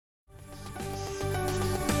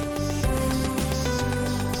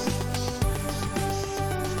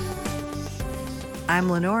I'm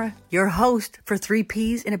Lenora, your host for 3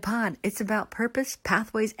 Ps in a Pod. It's about purpose,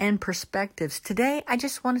 pathways, and perspectives. Today, I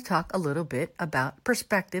just want to talk a little bit about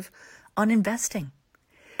perspective on investing.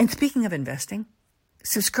 And speaking of investing,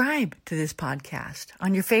 subscribe to this podcast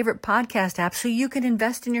on your favorite podcast app so you can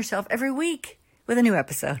invest in yourself every week with a new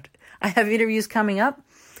episode. I have interviews coming up.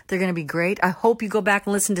 They're going to be great. I hope you go back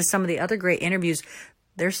and listen to some of the other great interviews.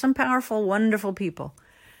 There's some powerful, wonderful people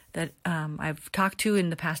that I've talked to in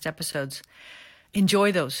the past episodes.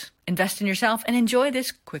 Enjoy those. Invest in yourself and enjoy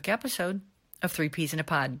this quick episode of 3 Ps in a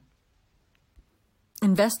Pod.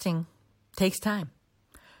 Investing takes time.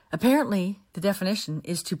 Apparently, the definition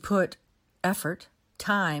is to put effort,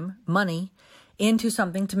 time, money into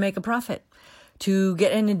something to make a profit, to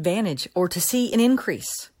get an advantage, or to see an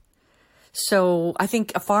increase. So I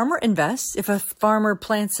think a farmer invests. If a farmer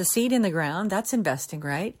plants a seed in the ground, that's investing,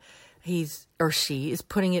 right? He's or she is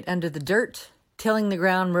putting it under the dirt, tilling the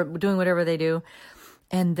ground, doing whatever they do,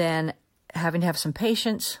 and then having to have some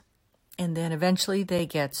patience, and then eventually they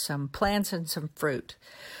get some plants and some fruit.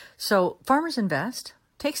 So farmers invest.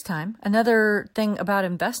 Takes time. Another thing about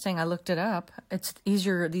investing, I looked it up. It's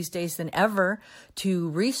easier these days than ever to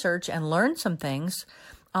research and learn some things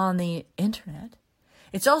on the internet.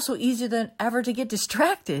 It's also easier than ever to get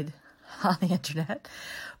distracted on the internet.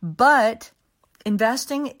 But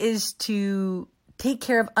investing is to take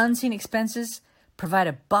care of unseen expenses, provide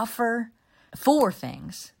a buffer for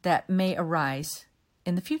things that may arise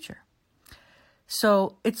in the future.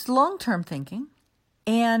 So it's long-term thinking,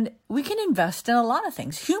 and we can invest in a lot of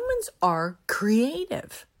things. Humans are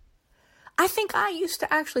creative. I think I used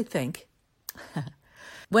to actually think,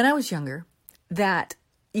 when I was younger, that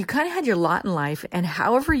you kind of had your lot in life, and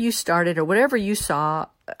however you started or whatever you saw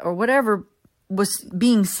or whatever was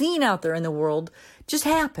being seen out there in the world just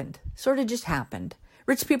happened, sort of just happened.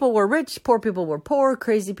 Rich people were rich, poor people were poor,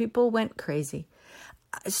 crazy people went crazy.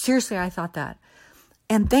 Seriously, I thought that.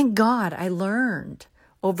 And thank God I learned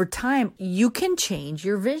over time, you can change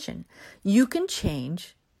your vision. You can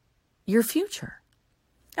change your future.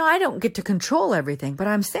 Now, I don't get to control everything, but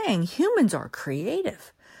I'm saying humans are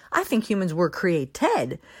creative. I think humans were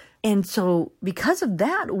created. And so because of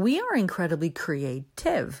that, we are incredibly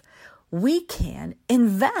creative. We can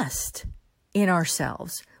invest in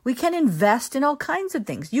ourselves. We can invest in all kinds of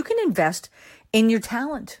things. You can invest in your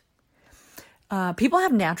talent. People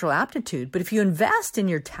have natural aptitude, but if you invest in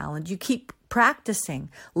your talent, you keep practicing,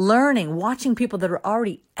 learning, watching people that are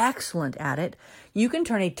already excellent at it, you can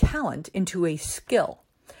turn a talent into a skill.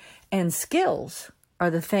 And skills are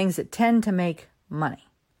the things that tend to make money.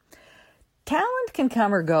 Talent can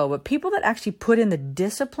come or go, but people that actually put in the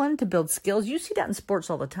discipline to build skills, you see that in sports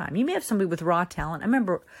all the time. You may have somebody with raw talent. I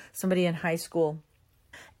remember somebody in high school,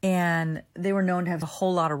 and they were known to have a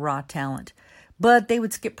whole lot of raw talent. But they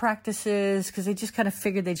would skip practices because they just kind of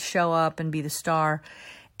figured they'd show up and be the star.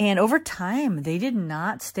 And over time, they did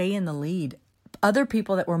not stay in the lead. Other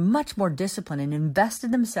people that were much more disciplined and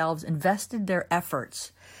invested themselves, invested their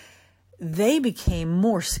efforts, they became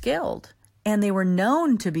more skilled. And they were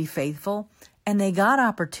known to be faithful, and they got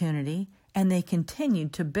opportunity, and they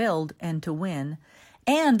continued to build and to win.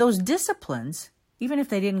 And those disciplines, even if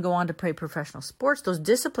they didn't go on to play professional sports, those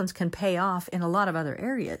disciplines can pay off in a lot of other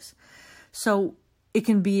areas. So it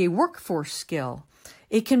can be a workforce skill.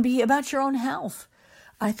 It can be about your own health.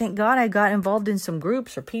 I thank God I got involved in some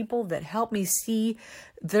groups or people that helped me see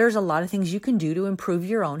there's a lot of things you can do to improve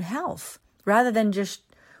your own health. Rather than just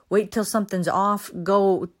wait till something's off,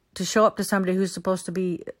 go to show up to somebody who's supposed to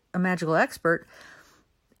be a magical expert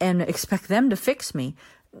and expect them to fix me.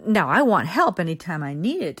 Now, I want help anytime I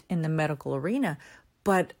need it in the medical arena,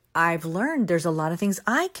 but I've learned there's a lot of things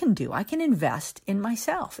I can do. I can invest in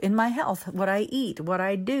myself, in my health, what I eat, what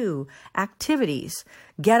I do, activities,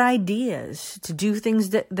 get ideas to do things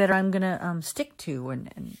that I'm going to stick to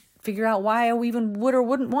and figure out why I even would or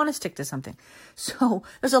wouldn't want to stick to something. So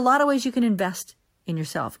there's a lot of ways you can invest in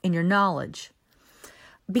yourself, in your knowledge.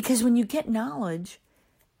 Because when you get knowledge,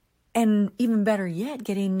 and even better yet,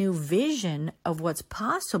 get a new vision of what's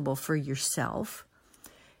possible for yourself,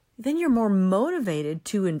 then you're more motivated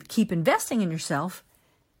to keep investing in yourself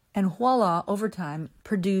and voila, over time,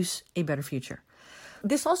 produce a better future.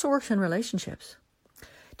 This also works in relationships.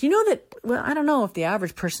 Do you know that, well, I don't know if the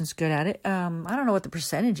average person's good at it. I don't know what the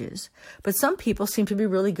percentage is, but some people seem to be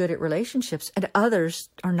really good at relationships and others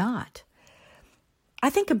are not. I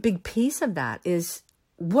think a big piece of that is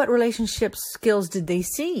what relationship skills did they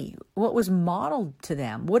see? What was modeled to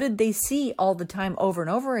them? What did they see all the time over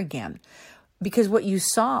and over again? Because what you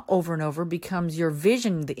saw over and over becomes your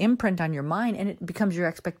vision, the imprint on your mind, and it becomes your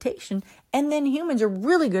expectation. And then humans are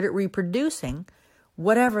really good at reproducing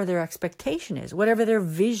whatever their expectation is, whatever their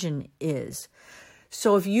vision is.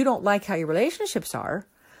 So if you don't like how your relationships are,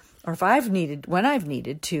 or when I've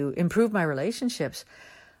needed to improve my relationships,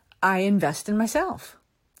 I invest in myself.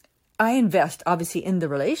 I invest obviously in the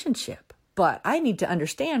relationship, but I need to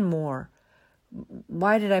understand more.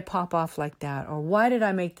 Why did I pop off like that? Or why did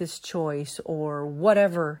I make this choice? Or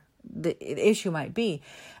whatever the issue might be.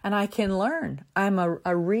 And I can learn. I'm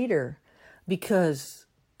a reader, because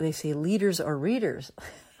they say leaders are readers.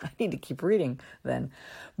 I need to keep reading then.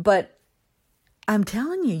 But I'm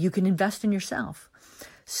telling you, you can invest in yourself.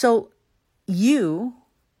 So you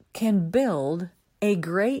can build a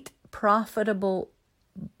great, profitable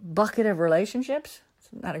bucket of relationships. It's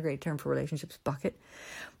not a great term for relationships, bucket.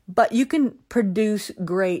 But you can produce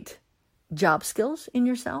great job skills in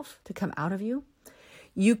yourself to come out of you.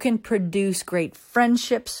 You can produce great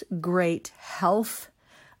friendships, great health.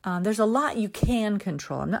 There's a lot you can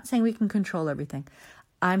control. I'm not saying we can control everything.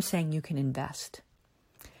 I'm saying you can invest.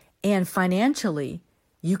 And financially,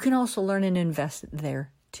 you can also learn and invest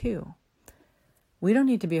there too. We don't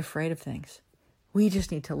need to be afraid of things. We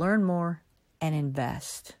just need to learn more and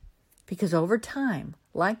invest. Because over time,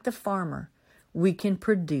 like the farmer, we can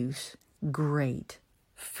produce great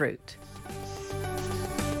fruit.